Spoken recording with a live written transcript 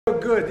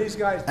Good. These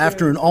guys.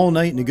 After an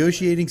all-night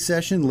negotiating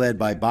session led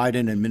by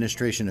Biden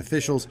administration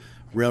officials,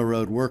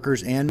 railroad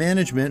workers and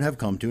management have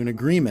come to an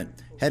agreement,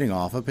 heading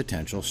off a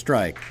potential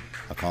strike,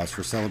 a cause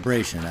for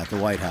celebration at the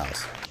White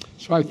House.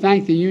 So I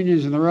thank the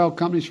unions and the rail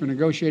companies for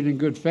negotiating in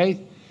good faith.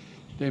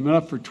 They've been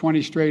up for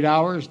 20 straight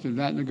hours to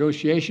that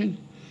negotiation,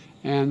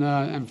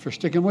 and for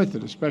sticking with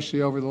it,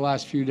 especially over the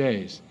last few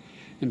days.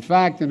 In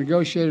fact, the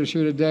negotiators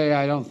here today,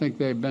 I don't think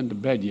they've been to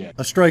bed yet.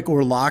 A strike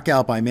or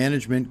lockout by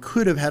management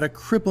could have had a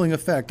crippling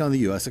effect on the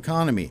U.S.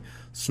 economy,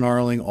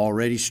 snarling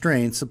already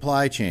strained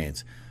supply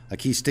chains. A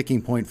key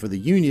sticking point for the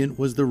union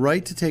was the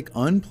right to take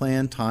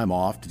unplanned time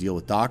off to deal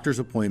with doctor's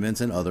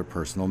appointments and other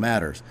personal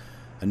matters.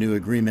 A new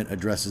agreement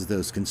addresses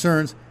those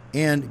concerns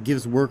and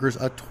gives workers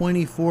a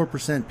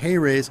 24% pay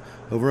raise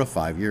over a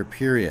 5-year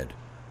period.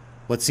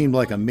 What seemed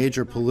like a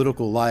major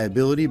political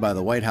liability by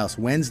the White House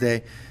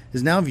Wednesday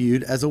is now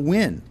viewed as a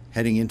win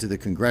heading into the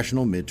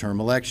congressional midterm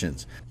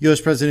elections.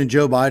 U.S. President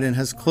Joe Biden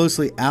has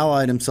closely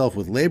allied himself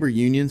with labor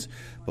unions,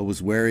 but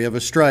was wary of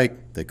a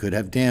strike that could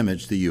have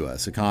damaged the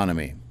U.S.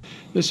 economy.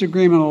 This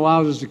agreement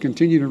allows us to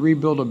continue to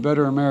rebuild a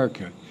better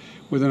America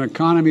with an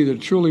economy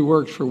that truly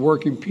works for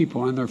working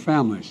people and their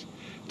families.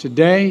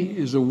 Today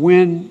is a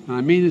win, and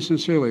I mean this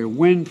sincerely, a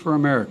win for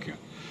America.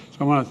 So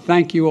I want to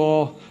thank you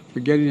all for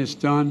getting this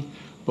done,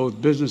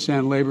 both business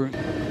and labor.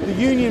 The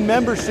union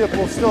membership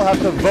will still have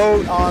to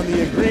vote on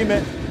the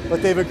agreement,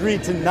 but they've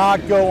agreed to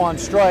not go on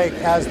strike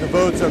as the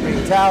votes are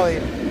being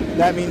tallied.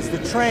 That means the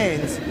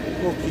trains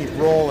will keep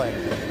rolling.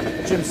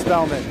 Jim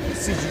Spellman,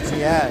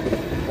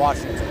 CGTN,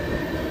 Washington.